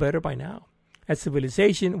know better by now. As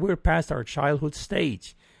civilization, we're past our childhood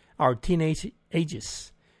stage, our teenage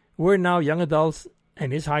ages. We're now young adults,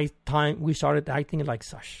 and it's high time we started acting like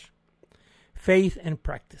such. Faith and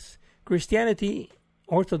practice. Christian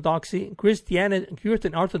orthodoxy,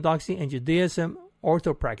 and Judaism,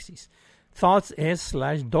 orthopraxis. Thoughts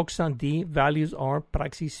S/doxa D, values R,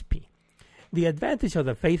 praxis P. The advantage of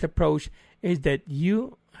the faith approach is that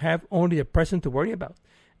you have only the present to worry about.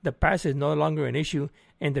 The past is no longer an issue,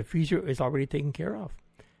 and the future is already taken care of.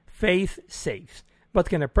 Faith saves. But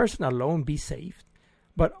can a person alone be saved?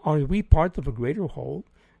 But are we part of a greater whole?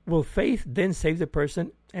 Will faith then save the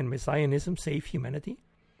person and Messianism save humanity?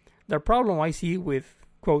 The problem I see with,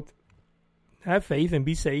 quote, have faith and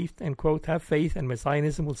be saved, and, quote, have faith and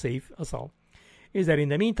Messianism will save us all, is that in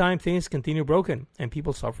the meantime things continue broken and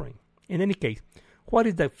people suffering. In any case, what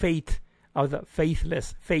is the fate of the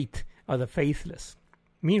faithless? Fate of the faithless.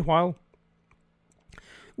 Meanwhile,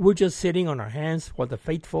 we're just sitting on our hands while the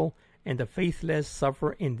faithful and the faithless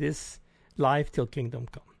suffer in this life till kingdom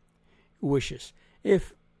come. Wishes.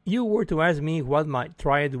 If you were to ask me what my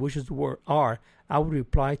triad wishes are, I would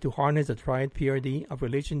reply to harness the triad PRD of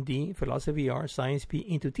religion D, philosophy R, science P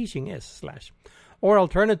into teaching S / or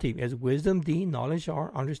alternative as wisdom D, knowledge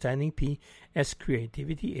R, understanding P, S,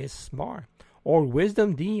 creativity S bar, or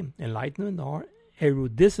wisdom D, enlightenment R,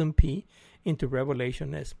 erudicism P into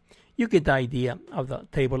revelation S. You get the idea of the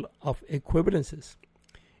table of equivalences.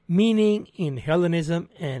 Meaning in Hellenism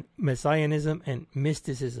and Messianism and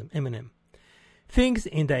mysticism, Eminem. Things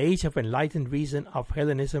in the age of enlightened reason of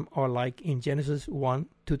Hellenism are like in Genesis 1,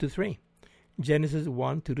 2-3. Genesis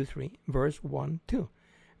 1, 2-3, verse 1, 2.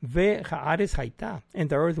 Ve ha'aretz hayta, and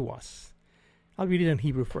the earth was. I'll read it in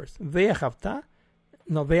Hebrew first. Ve ha'aretz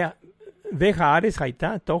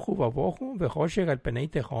hayta, tohu vavohu, vechoshech al penei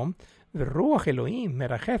techom, veruach Elohim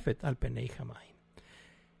merachefet al penei chamayim.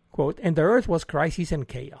 Quote, and the earth was crisis and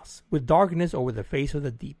chaos, with darkness over the face of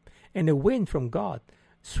the deep, and a wind from God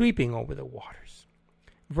sweeping over the waters.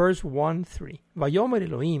 Verse 1-3. Vayomer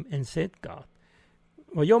Elohim, and said God.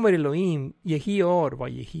 Vayomer Elohim, yehi or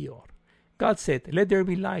vayehi or. God said, let there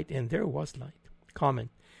be light, and there was light.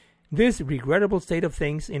 Comment. This regrettable state of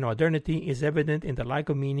things in modernity is evident in the lack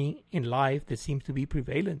of meaning in life that seems to be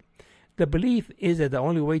prevalent. The belief is that the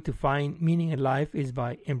only way to find meaning in life is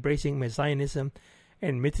by embracing Messianism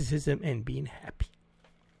and mysticism and being happy.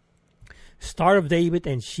 Star of David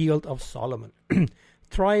and Shield of Solomon.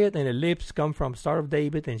 Triad and ellipse come from Star of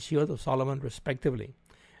David and Shield of Solomon respectively.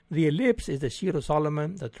 The ellipse is the Shield of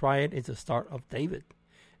Solomon, the triad is the Star of David.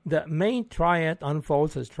 The main triad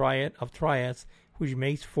unfolds as triad of triads, which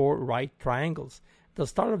makes 4 right triangles. The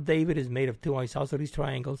Star of David is made of 2 isosceles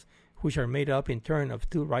triangles, which are made up in turn of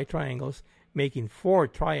 2 right triangles, making 4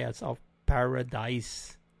 triads of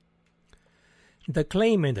paradise. The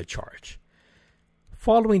claim and the charge.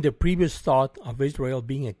 Following the previous thought of Israel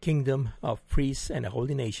being a kingdom of priests and a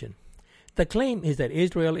holy nation, the claim is that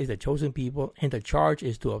Israel is the chosen people, and the charge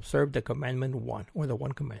is to observe the commandment 1, or the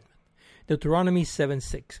 1 commandment. Deuteronomy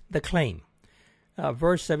 7:6. The claim.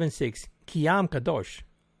 Verse 7:6. Kiam kadosh,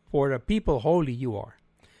 for the people holy you are.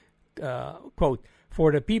 Quote,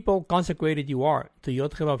 for the people consecrated you are to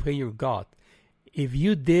Yod-Heh-Vav-Heh your God. In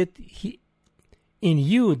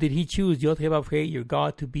you did he choose Yod-Heh-Vav-Heh your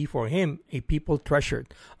God to be for him a people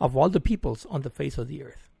treasured of all the peoples on the face of the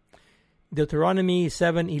earth. Deuteronomy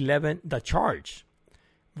 7:11, the charge.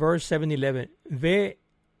 Verse 7:11, Ve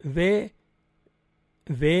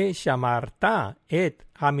shamarta et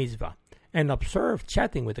hamizvah, and observe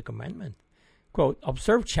chatting with the commandment. Quote,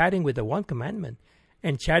 observe chatting with the 1 commandment,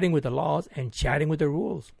 and chatting with the laws, and chatting with the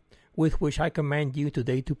rules, with which I command you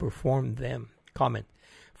today to perform them. Comment.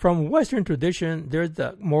 From Western tradition, there's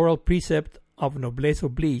the moral precept of noblesse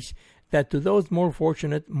oblige, that to those more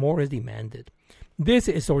fortunate, more is demanded. This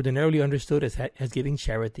is ordinarily understood as giving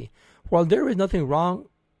charity. While there is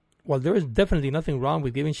definitely nothing wrong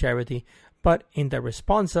with giving charity, but in the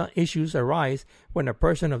responsa, issues arise when a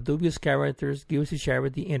person of dubious characters gives his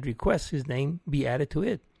charity and requests his name be added to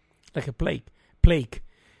it, like a plague.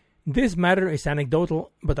 This matter is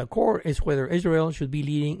anecdotal, but the core is whether Israel should be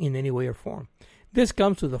leading in any way or form. This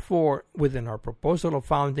comes to the fore within our proposal of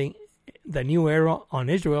founding the new era on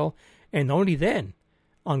Israel, and only then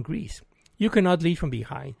on Greece. You cannot lead from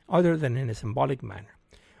behind, other than in a symbolic manner.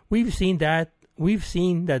 We've seen that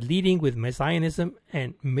leading with Messianism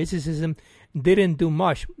and mysticism didn't do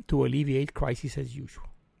much to alleviate crises as usual.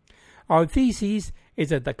 Our thesis is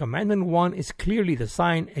that the commandment 1 is clearly the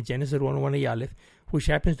sign at Genesis 1:1 Aleph, which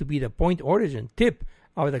happens to be the point origin tip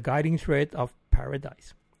of the guiding thread of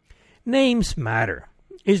paradise. Names matter.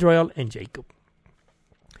 Israel and Jacob.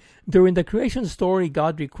 During the creation story,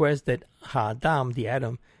 God requests that Adam, the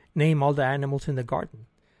Adam, name all the animals in the garden.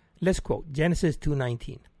 Let's quote Genesis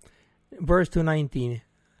 2:19. Verse 2:19.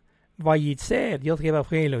 Vayitzer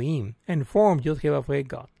Yod-Heh-Vav-Heh Elohim, and formed Yod-Heh-Vav-Heh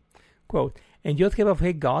God. Quote, and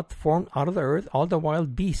Yod-Heh-Vav-Heh God formed out of the earth all the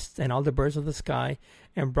wild beasts and all the birds of the sky,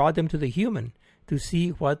 and brought them to the human to see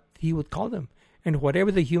what he would call them. And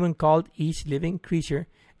whatever the human called each living creature,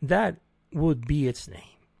 that would be its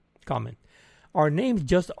name. Comment. Are names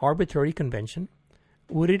just arbitrary convention?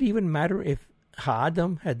 Would it even matter if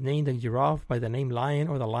Ha'adam had named the giraffe by the name lion,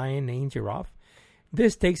 or the lion named giraffe.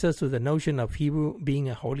 This takes us to the notion of Hebrew being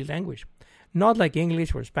a holy language, not like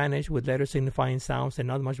English or Spanish with letters signifying sounds and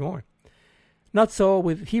not much more. Not so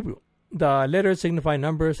with Hebrew. The letters signify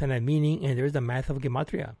numbers and have meaning, and there is the math of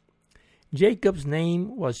Gematria. Jacob's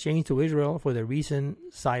name was changed to Israel for the reason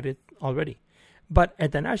cited already. But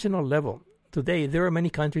at the national level, today there are many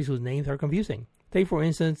countries whose names are confusing. Take, for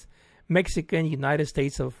instance, Mexican United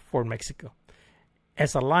States for Mexico,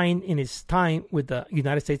 as aligned in its time with the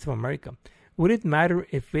United States of America. Would it matter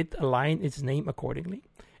if it aligned its name accordingly?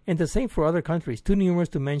 And the same for other countries, too numerous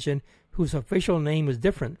to mention, whose official name is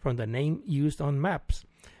different from the name used on maps.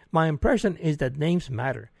 My impression is that names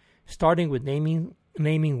matter, starting with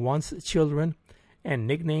naming one's children and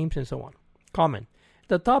nicknames and so on. Comment.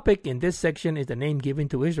 The topic in this section is the name given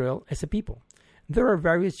to Israel as a people. There are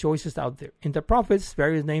various choices out there. In the prophets,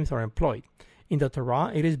 various names are employed. In the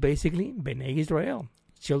Torah, it is basically Bnei Israel,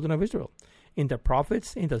 children of Israel. In the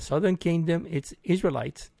prophets, in the southern kingdom, it's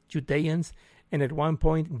Israelites, Judeans, and at one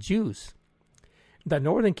point, Jews. The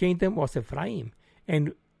northern kingdom was Ephraim,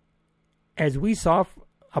 and as we saw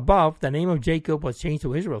above, the name of Jacob was changed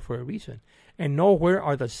to Israel for a reason, and nowhere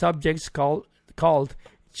are the subjects called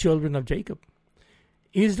children of Jacob.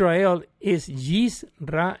 Israel is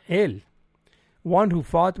Yisrael, one who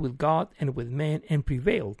fought with God and with man and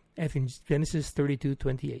prevailed, as in Genesis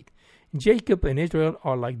 32:28. Jacob and Israel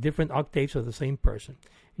are like different octaves of the same person.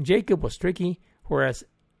 Jacob was tricky, whereas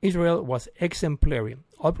Israel was exemplary,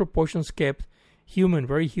 all proportions kept, human,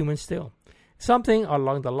 very human still. Something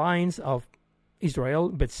along the lines of Israel,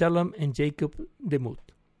 B'Tselem, and Jacob, Demut.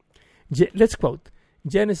 Let's quote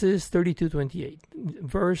Genesis 32:28,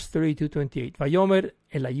 verse 32:28. Vayomer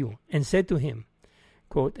Elayu, and said to him,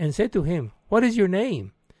 quote, and said to him, what is your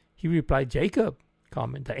name? He replied, Jacob.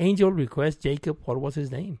 Comment. The angel requests Jacob what was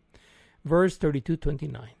his name. Verse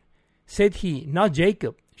 32:29. Said he, not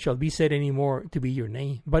Jacob shall be said any more to be your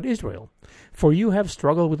name, but Israel. For you have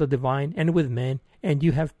struggled with the divine and with men, and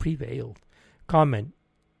you have prevailed. Comment.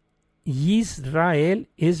 Yisrael,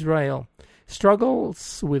 Israel.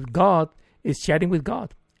 Struggles with God is chatting with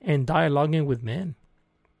God and dialoguing with men.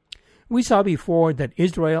 We saw before that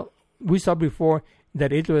Israel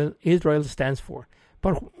Israel stands for.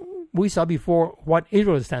 But we saw before what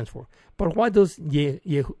Israel stands for. But what does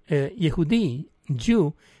Yehudi,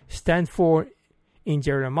 Jew, stand for in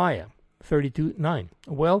Jeremiah 32:9?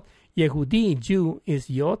 Well, Yehudi, Jew, is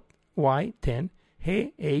Yod, Y, 10,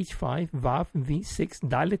 He, H, 5, Vav, V, 6,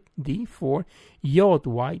 Dalet, D, 4, Yod,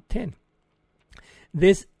 Y, 10.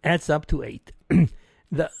 This adds up to 8.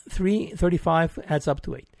 The 335 adds up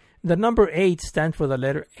to 8. The number 8 stands for the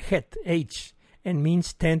letter Het, H, and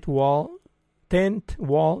means tenth wall,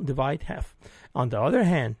 divide half. On the other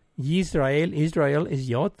hand, Yisrael, Israel is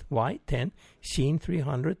Yod, Y, 10, Shin,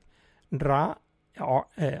 300, Ra,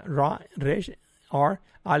 Resh, R,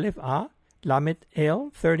 Aleph, A, Lamet,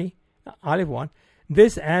 El, 30, Aleph 1.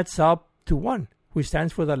 This adds up to 1, which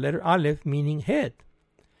stands for the letter Aleph, meaning head.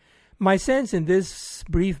 My sense in this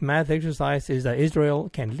brief math exercise is that Israel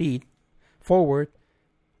can lead forward,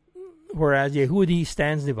 whereas Yehudi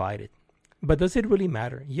stands divided. But does it really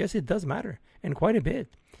matter? Yes, it does matter, and quite a bit.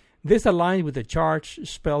 This aligns with the charge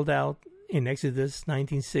spelled out in Exodus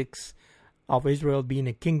 19:6 of Israel being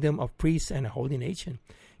a kingdom of priests and a holy nation.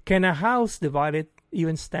 Can a house divided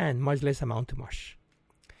even stand, much less amount to much?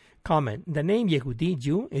 Comment. The name Yehudi,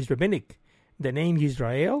 Jew, is rabbinic. The name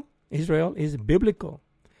Israel is biblical.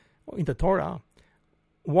 In the Torah,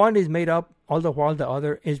 one is made up all the while the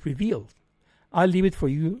other is revealed. I'll leave it for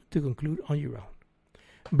you to conclude on your own.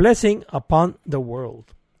 Blessing upon the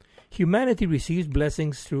world. Humanity receives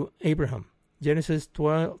blessings through Abraham. Genesis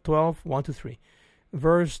 12:1-3.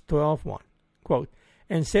 Verse 12:1. Quote,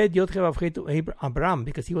 and said Yod-Heh-Vav-Heh to Abram,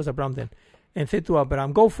 because he was Abram then, and said to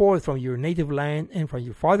Abram, go forth from your native land and from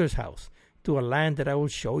your father's house to a land that I will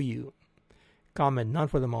show you. Comment, not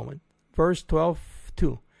for the moment. Verse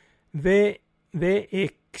 12:2.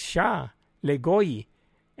 Ve'eksha legoyi,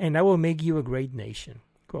 and I will make you a great nation.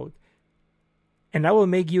 Quote, and I will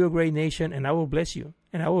make you a great nation, and I will bless you,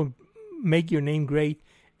 and I will make your name great,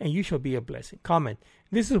 and you shall be a blessing. Comment.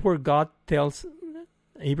 This is where God tells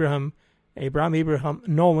Abraham,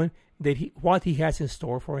 knowing that what he has in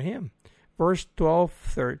store for him. Verse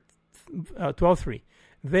 12:3.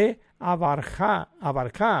 Ve avarcha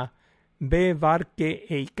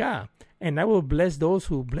bevarkeika, and I will bless those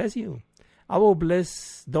who bless you. I will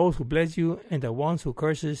bless those who bless you, and the ones who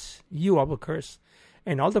curses you I will curse.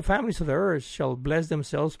 And all the families of the earth shall bless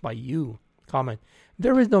themselves by you. Comment.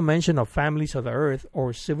 There is no mention of families of the earth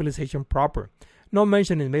or civilization proper. No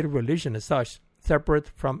mention is made of religion as such, separate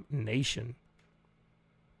from nation.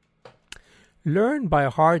 Learn by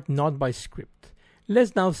heart, not by script.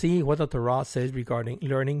 Let's now see what the Torah says regarding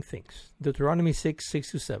learning things. Deuteronomy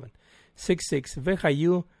 6:6-7. 6:6.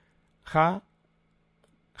 Vechayu ha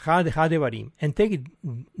devarim. And take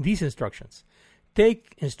these instructions.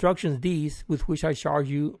 Take instructions these with which I charge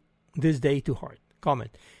you this day to heart.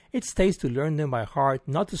 Comment. It states to learn them by heart,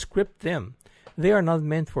 not to script them. They are not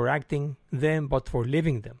meant for acting them, but for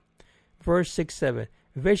living them. Verse 6-7.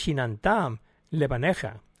 Veshinantam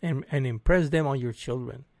lebanecha. And impress them on your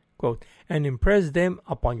children. Quote, and impress them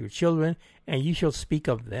upon your children, and you shall speak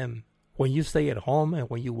of them when you stay at home and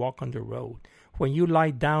when you walk on the road, when you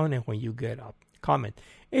lie down and when you get up. Comment.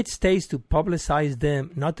 It states to publicize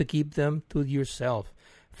them, not to keep them to yourself,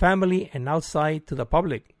 family and outside to the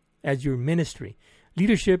public as your ministry.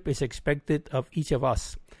 Leadership is expected of each of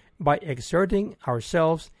us. By exerting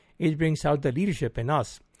ourselves, it brings out the leadership in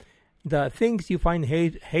us. The things you find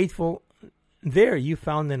hateful, there you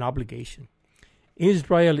found an obligation.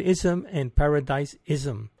 Israelism and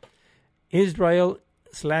Paradiseism.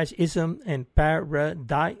 Israel/ism and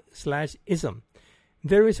Paradise/ism.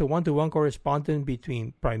 There is a one-to-one correspondence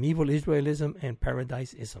between Primeval Israelism and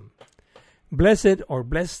Paradiseism. Blessed or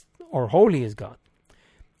holy is God.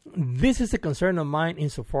 This is a concern of mine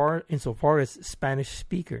insofar as Spanish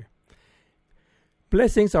speaker.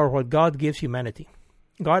 Blessings are what God gives humanity.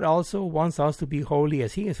 God also wants us to be holy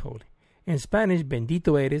as He is holy. In Spanish,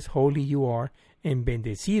 bendito eres, holy you are, and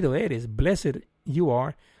bendecido eres, blessed you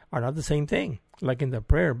are not the same thing. Like in the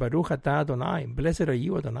prayer, Baruch atah Adonai, blessed are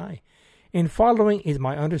you Adonai. In following is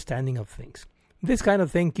my understanding of things. This kind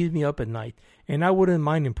of thing keeps me up at night, and I wouldn't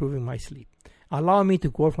mind improving my sleep. Allow me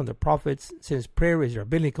to quote from the prophets, since prayer is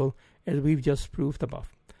rabbinical, as we've just proved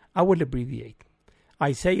above. I will abbreviate.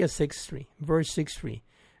 Isaiah 6:3, verse 6:3.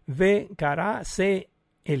 Ve kara se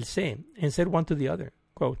el se, and said one to the other,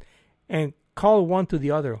 quote, and call one to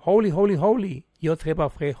the other, holy, holy, holy, Yod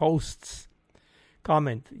Hebavhe hosts.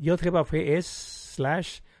 Comment, Yod Hebavhe is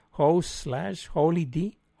 /host/holy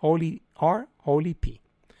D, holy R, holy P.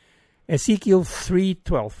 Ezekiel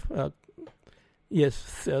 3:12.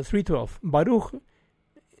 3:12. Baruch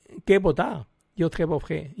kebodah, Yod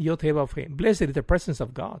Hebavhe. Blessed is the presence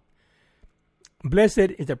of God.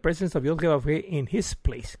 Blessed is the presence of Yod Hebavhe in His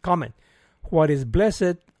place. Comment, what is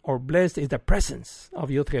blessed or blessed is the presence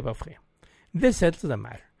of Yod Hebavhe. This settles the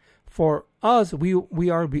matter. For us, we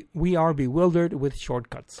are bewildered with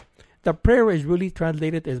shortcuts. The prayer is really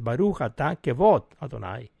translated as Baruch atah kevod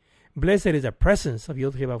Adonai. Blessed is the presence of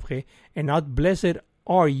Yod Hebavhe, and not blessed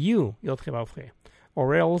are you, Yod Hebavhe.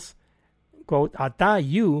 Or else, quote, atah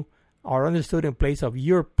you are understood in place of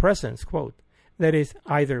your presence, quote. That is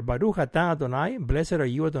either Baruch atah Adonai, blessed are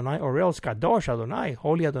you Adonai, or else Kadosh Adonai,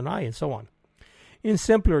 holy Adonai, and so on. In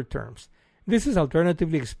simpler terms, this is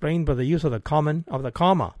alternatively explained by the use of the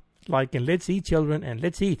comma, like in let's eat children and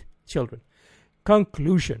let's eat children.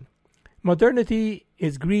 Conclusion. Modernity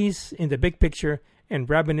is Greece in the big picture, and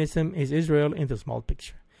Rabbinism is Israel in the small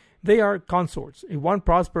picture. They are consorts. If one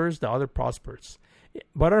prospers, the other prospers.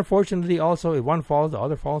 But unfortunately also, if one falls, the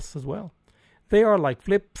other falls as well. They are like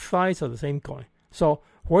flip sides of the same coin. So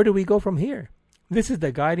where do we go from here? This is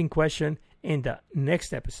the guiding question in the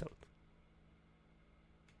next episode.